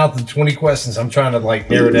balancing out the 20 questions. I'm trying to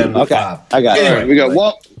narrow down to Okay, 5. I got it. Anyway, We got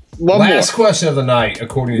one more. last question of the night,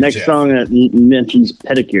 according to Next Jeff. song that mentions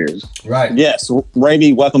pedicures. Right. Yes,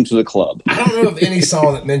 Ramey, welcome to the club. I don't know of any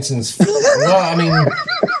song that mentions. Well, I mean, I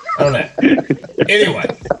don't know. Anyway,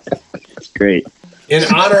 It's great. in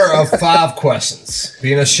honor of 5 questions,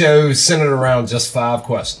 being a show centered around just 5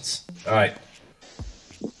 questions. All right.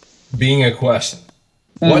 Being a question.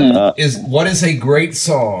 What is a great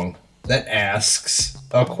song that asks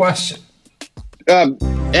a question?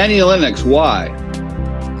 Annie Lennox. Why?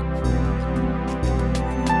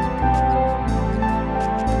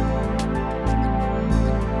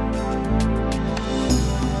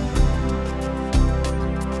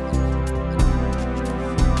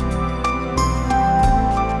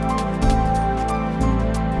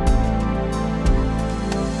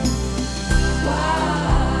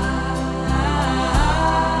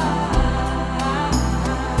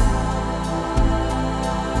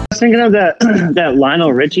 I was thinking of that that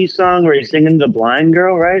Lionel Richie song where he's singing the blind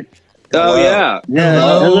girl, right? Oh yeah.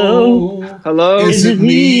 Hello. Hello. Is it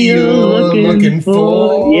me you're looking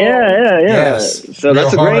for? Yeah. Yes. So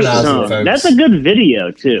that's a Real great harmonizing, song. folks. That's a good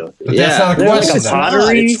video too. But that's not a There's like question. a though.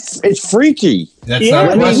 pottery. It's freaky. That's Yeah, not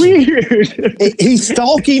a it's question. weird. He's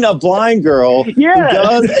stalking a blind girl Yeah.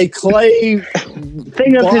 who does a clay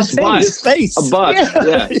Thing of his bust face. face. A bust.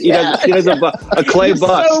 Yeah. He does a clay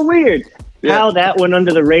bust. So weird. Yeah. How that went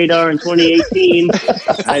under the radar in 2018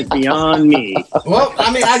 is beyond me. Well,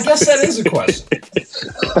 I mean, I guess that is a question.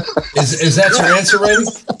 Is that your answer, Randy?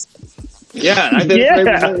 Yeah. I think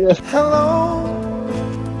Yeah. Hello,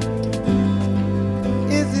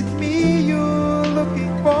 is it me you're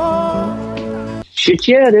looking for? Shit,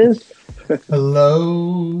 yeah, it is.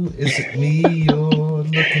 Hello, is it me you're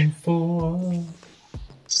looking for?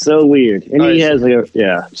 So weird. And he Nice.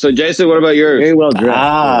 has So Jason, what about yours? very well dressed.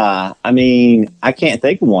 I mean, I can't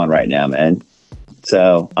think of one right now, man.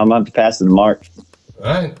 So I'm going to have to pass it to Mark. All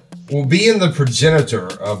right. Well, being the progenitor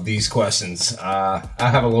of these questions, I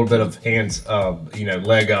have a little bit of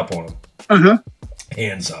leg up on them. Uh-huh.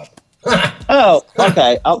 Hands up. Oh,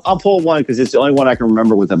 okay. I'll pull one because it's the only one I can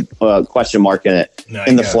remember with a question mark in it. No,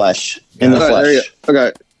 in you the got it. flesh. In the Okay, there you flesh. go.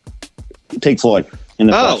 Okay. Pink Floyd. In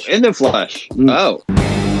the Oh, flesh. in the flesh. Oh.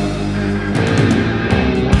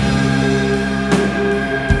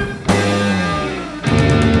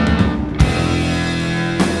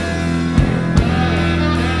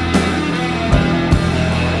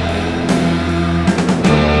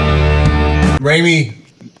 Ramey,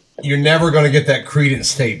 you're never going to get that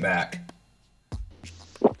Creedence tape back.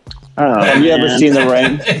 Oh, Have you ever man. seen the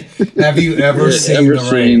rain? Have you ever seen Ever the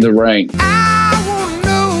seen rain? the rain? I wanna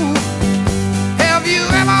know, have you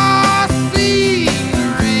ever seen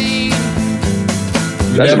the rain?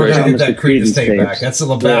 You're That's never great. going to get that Thomas the Creedence Creedence tape tapes. back. That's a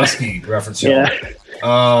Lebowski reference, y'all. Yeah,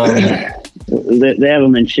 they have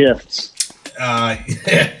them in shifts. Yeah.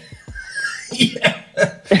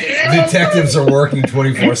 Detectives are working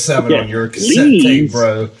 24/7 on your cassette Please. tape,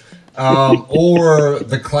 bro. Or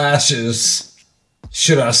the Clash's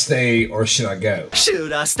 "Should I Stay or Should I Go?"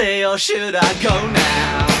 Should I stay or should I go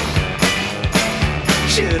now?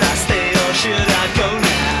 Should I stay or should I go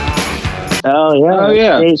now? Oh yeah, Oh,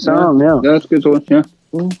 yeah. great song. Yeah, That's a good one.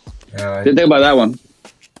 Yeah. Didn't think about that one.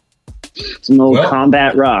 some old Well-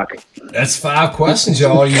 combat rock. That's 5 questions,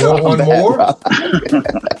 y'all. You want one more? That's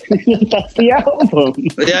the album.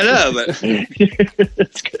 Yeah, I know, but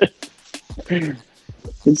It's good.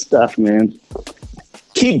 Good stuff, man.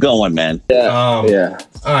 Keep going, man. Yeah. yeah,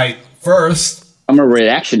 All right. First, I'm a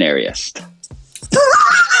reactionaryist.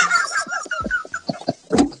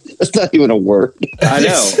 That's not even a word. I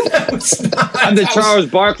know. It's not. I'm the Charles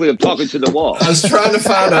Barkley of talking to the wall. I was trying to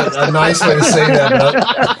find a nice way to say that. But...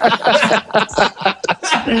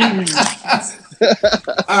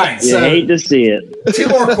 All right. You So hate to see it. 2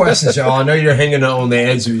 more questions, y'all. I know you're hanging on the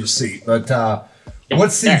edge of your seat, but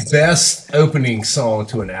what's the best opening song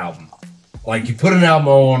to an album? Like you put an album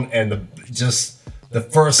on and the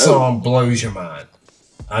first song blows your mind.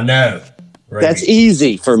 I know. Right? That's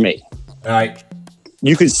easy for me. All right.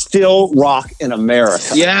 You could still rock in America.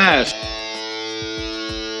 Yes.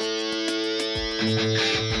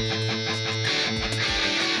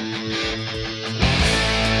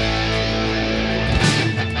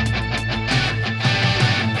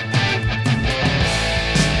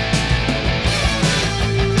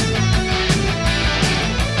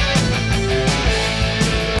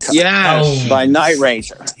 Yes. Oh, By Night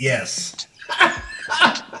Ranger. yes.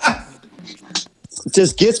 It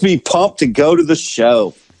just gets me pumped to go to the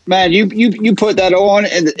show. Man, you put that on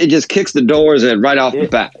and it just kicks the doors in right off the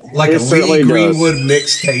bat. Like It a certainly Lee does. Greenwood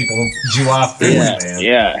mixtape on July 4th, man.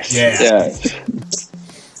 Yes. Yeah. Yes.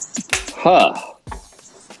 Huh.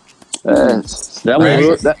 That Ready?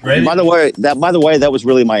 was that, Ready? by the way, that was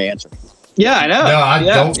really my answer. Yeah, I know. No, I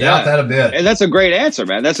don't doubt that a bit. And that's a great answer,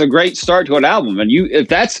 man. That's a great start to an album. And if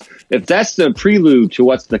that's the prelude to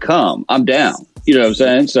what's to come, I'm down. You know what I'm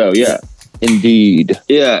saying? So yeah. Indeed.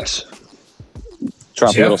 Yes.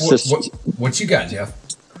 Tropical Jeff, System. what you got, Jeff?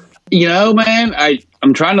 You know, man,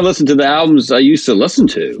 I'm trying to listen to the albums I used to listen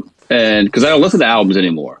to, and because I don't listen to albums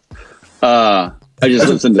anymore, I just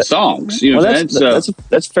listen to songs. You know Well, what I'm saying?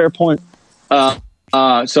 that's a fair point. So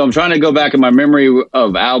I'm trying to go back in my memory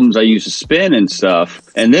of albums I used to spin and stuff,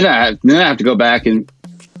 and then I have to go back and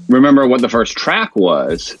remember what the first track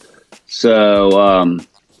was. So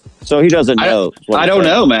So he doesn't know. I don't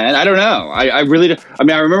know, man. I don't know. I really don't. I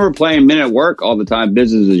mean, I remember playing Men at Work all the time,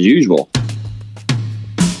 business as usual.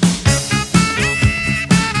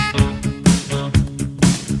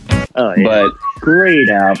 Oh yeah, But great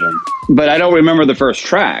album. I don't remember the first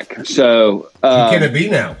track. So Who can it be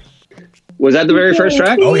now? was that the very first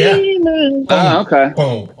track? Oh, yeah. Oh, okay.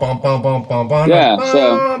 Boom, bum, bum, bum, bum, bum, Yeah, bum,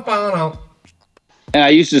 so- bum, bum. And I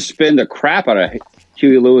used to spin the crap out of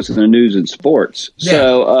Huey Lewis in the news and sports.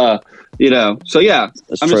 So, so yeah,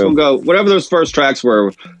 That's I'm just true. going to go whatever those first tracks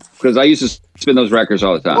were, because I used to spin those records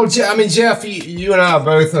all the time. Well, Jeff, you and I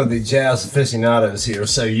both are the jazz aficionados here,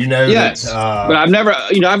 so you know Yes, that. but I've never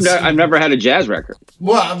had a jazz record.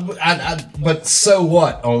 Well, but so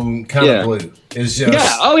what on Kind of Yeah. Blue is just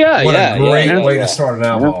Yeah. Oh yeah. what Yeah. a great yeah. way to start an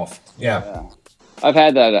album off. Yeah. I've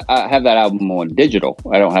had that. I have that album on digital.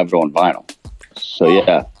 I don't have it on vinyl. So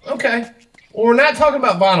yeah. Okay. Well, we're not talking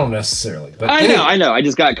about vinyl necessarily, but I know. I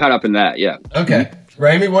just got caught up in that. Yeah. Okay,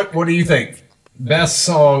 Ramey, what do you think? Best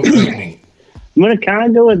song opening? I'm gonna kind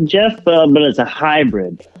of go with Jeff, but it's a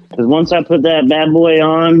hybrid. Because once I put that bad boy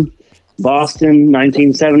on, Boston,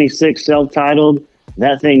 1976, self-titled,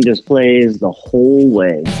 that thing just plays the whole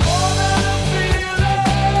way.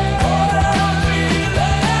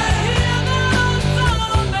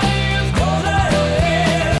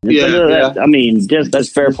 Yeah. I mean, just That's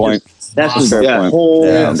a fair point. That's That's the a fair point. whole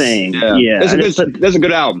Yes. thing. Yeah. Yeah. That's I a just good. put- That's a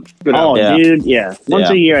good album. Good Oh, album. Yeah. dude, yeah. Once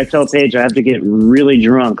Yeah. a year, I tell Paige I have to get really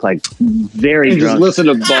drunk, like very And just drunk, listen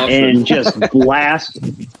to Boston. and just blast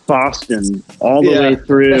Boston all the Yeah. way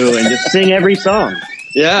through, and just sing every song.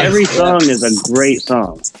 Yeah. Every song is a great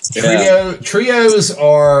song. Trios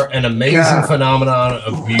are an amazing phenomenon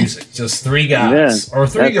of music. Just 3 guys or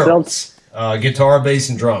 3 That's girls. Guitar, bass,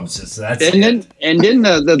 and drums. That's And then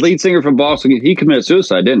the lead singer from Boston, he committed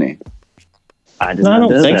suicide, didn't he? I don't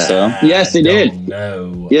think so. Yes, he did.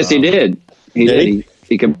 No. Yes, he did. He Did did. he?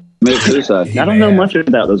 He committed suicide. I don't know much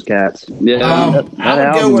about those cats. Yeah. I would go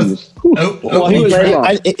album with. is- Well,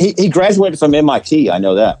 he graduated from MIT. I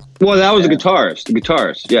know that. Well, that was the guitarist. The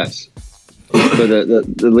guitarist, yes. But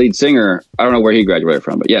the lead singer, I don't know where he graduated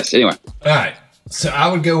from, but yes. Anyway, All right. So I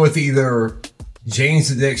would go with either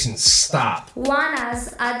Jane's Addiction, Stop.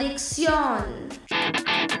 Juana's Adicción.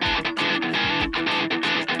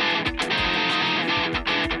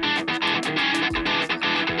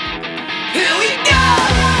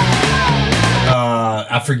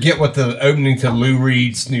 I forget what the opening to Lou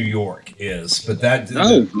Reed's New York is, but that.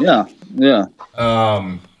 yeah.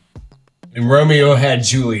 And Romeo had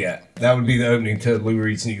Juliet. That would be the opening to Lou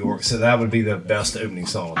Reed's New York. So that would be the best opening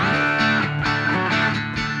song.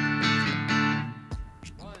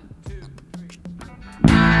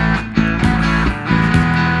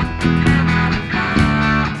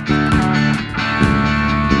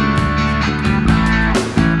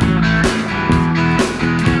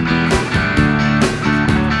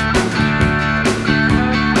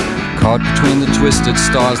 Caught between the twisted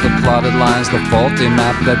stars, the plotted lines, the faulty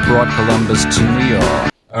map that brought Columbus to New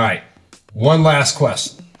York. All right. One last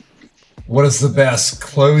question. What is the best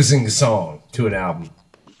closing song to an album?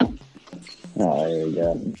 Oh, there we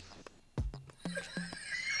go.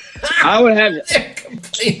 I would have.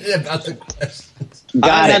 Complaining about the questions.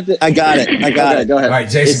 I got it. Okay, go ahead. All right,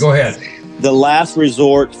 Jason, go ahead. The Last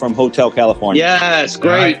Resort from Hotel California. Yes, All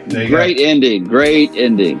great, right, there you great ending, great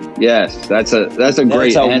ending. Yes, that's a great That's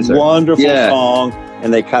a answer. wonderful Yeah. song,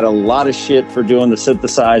 and they cut a lot of shit for doing the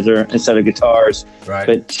synthesizer instead of guitars. Right.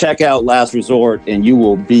 But check out Last Resort, and you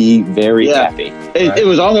will be very Yeah. happy. It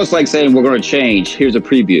was almost like saying we're going to change. Here's a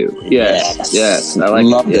preview. Yes. I like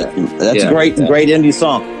Loved it. it. That's Yeah. a great indie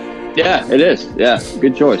song. Yeah, it is. Yeah,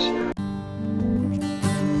 good choice.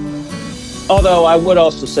 Although I would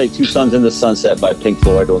also say Two Suns in the Sunset by Pink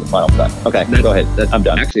Floyd or the final cut. Okay, go ahead. I'm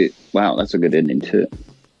done. Actually, wow, that's a good ending too.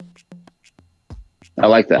 I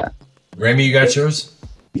like that. Remy, you got yours?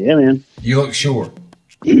 Yeah, man. You look sure.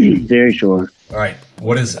 Very sure. All right.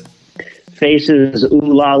 What is it? Faces, Ooh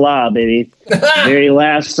La La, baby. Very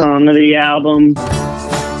last song of the album.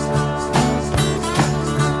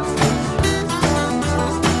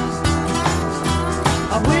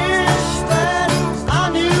 I wish that I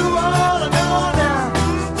knew all I know now.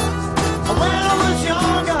 When I was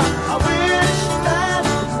younger, I wish that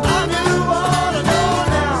I knew all I know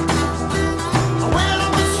now. When I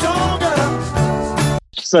was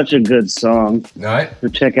stronger. Such a good song. All right. So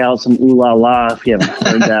check out some Ooh La La if you haven't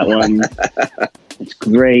heard that one. It's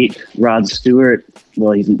great. Rod Stewart.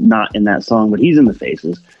 Well, he's not in that song, but he's in the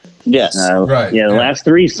Faces. Yes. Right, Yeah, the yeah. last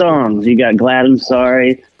three songs. You got Glad I'm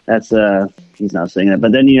Sorry. That's he's not singing it.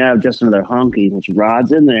 But then you have Just Another Honky, which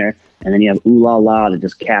Rod's in there, and then you have Ooh La La to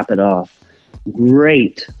just cap it off.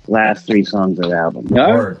 Great last three songs of the album.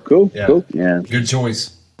 Word. Cool. Yeah. Cool. Yeah. Good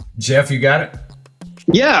choice. Jeff, you got it?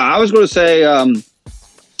 Yeah, I was going to say I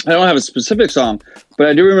don't have a specific song, but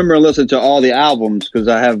I do remember listening to all the albums because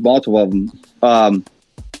I have multiple of them.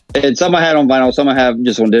 And some I had on vinyl, some I have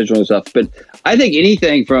just on digital and stuff. But I think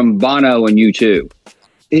anything from Bono and U2,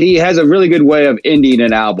 he has a really good way of ending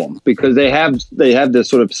an album because they have this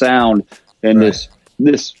sort of sound and Right.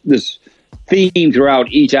 this theme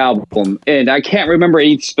throughout each album. And I can't remember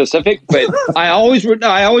each specific, but I always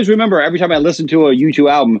remember every time I listen to a U2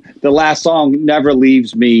 album, the last song never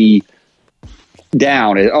leaves me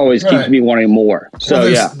down. It always keeps Right. me wanting more. So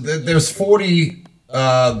Well, there's 40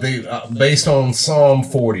 based on Psalm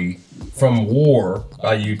 40 from War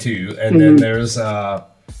by U2, and then there's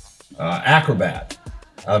Acrobat,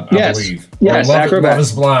 I Yes. believe. Yes, Or Love, Acrobat. Love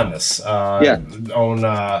is Blindness. On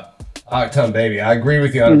Octone Baby. I agree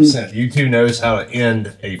with you 100%. U2 knows how to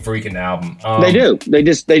end a freaking album. They do. They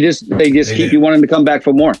just keep do. you wanting to come back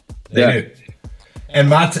for more. They do.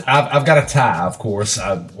 And I've got a tie, of course.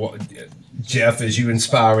 Jeff, as you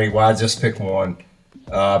inspire me, why just pick one?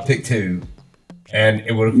 Pick two. And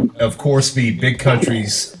it would, of course, be Big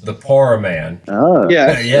Country's The Para Man. Oh.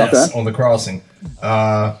 Yeah. Yes, Okay. on the crossing.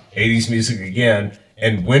 80s music again.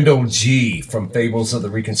 And Wendell G from Fables of the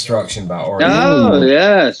Reconstruction by R.E.M. Oh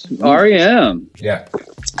yes, REM. Yeah.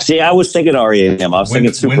 See, I was thinking REM. I was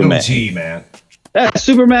thinking Superman. Wendell G, man. Yeah,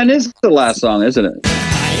 Superman is the last song, isn't it?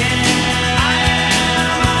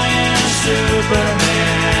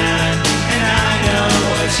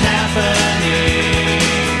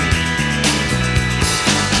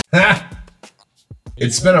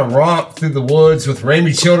 It's been a romp through the woods with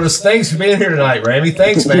Ramey Childress. Thanks for being here tonight, Ramey.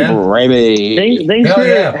 Thanks, man. Ramey. Thanks Hell for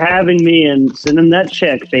yeah. having me and sending that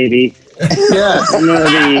check, baby. Yeah.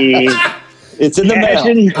 It's in the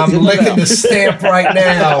mail. I'm licking the stamp right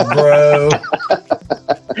now, bro.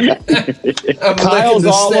 I'm Kyle's licking the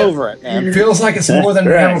all stamp. over it, man. Feels like it's more than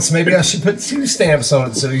an Right. ounce. Maybe I should put 2 stamps on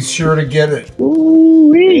it so he's sure to get it.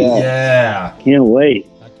 Ooh-wee. Yeah. Can't wait.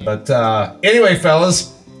 But anyway,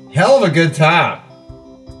 fellas, hell of a good time.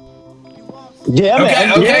 Yeah,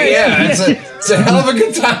 man. Okay, yeah. It's a hell of a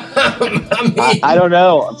good time. I mean, I don't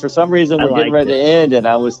know. For some reason, I we're getting liked ready to end, and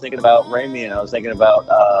I was thinking about Ramey, and I was thinking about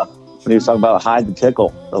when he was talking about hide the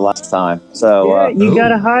pickle the last time. So, Yeah, you Ooh.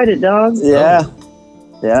 gotta hide it, dog. yeah.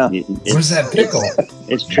 Yeah. where's that pickle?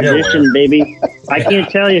 It's tradition, baby. I can't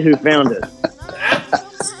tell you who found it.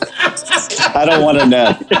 I don't want to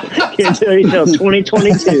know. Can't tell you till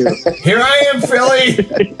 2022. Here I am, Philly.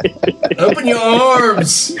 Open your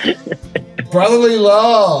arms. Brotherly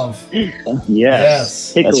love.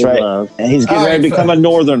 Yes. Pickle That's right. love. And he's getting All ready to right, become a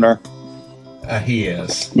northerner. He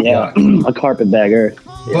is. Yeah. A carpetbagger.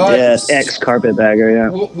 But Yes. Ex-carpetbagger, yeah.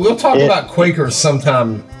 we'll talk about Quakers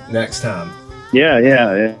sometime next time. Yeah.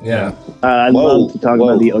 Yeah. I'd Whoa, love to talk whoa.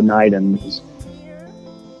 about the Oneidans.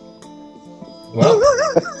 Well,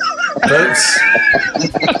 folks,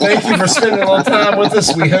 thank you for spending a little time with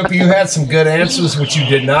us. We hope you had some good answers, which you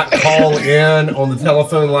did not call in on the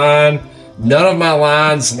telephone line. None of my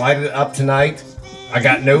lines lighted up tonight. I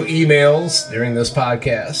got no emails during this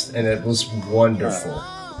podcast, and it was wonderful.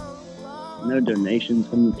 No donations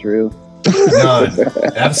coming through. None.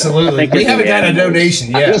 Absolutely. We haven't got a donation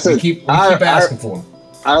yet. Listen, We keep our- asking for them.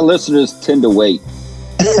 Our listeners tend to wait.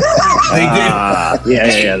 They did. Yeah.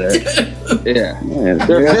 They're Yeah.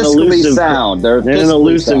 They're an fiscally elusive- sound. They're they're an fiscally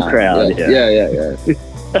elusive sound. crowd, Yeah.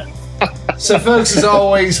 So, folks, as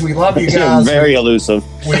always, we love you He's guys. very elusive.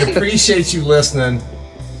 We appreciate you listening.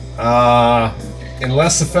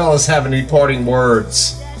 Unless the fellas have any parting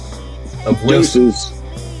words of wisdom, Deuces.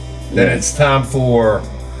 then it's time for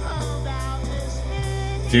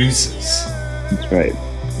deuces. That's right.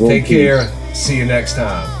 Take care. See you next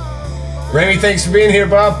time. Ramey, thanks for being here,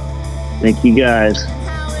 Bob. Thank you guys.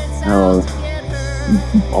 I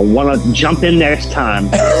want to jump in next time.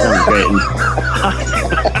 Sounds great.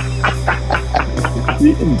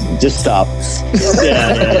 Just stop.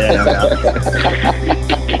 Yeah.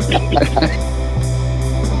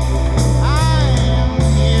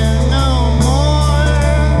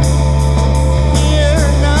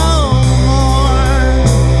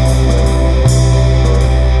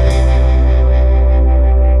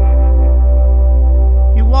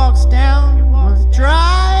 He walks down the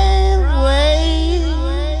driveway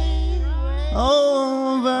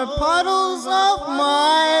over puddles of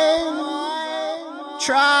mud,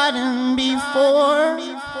 trodden before.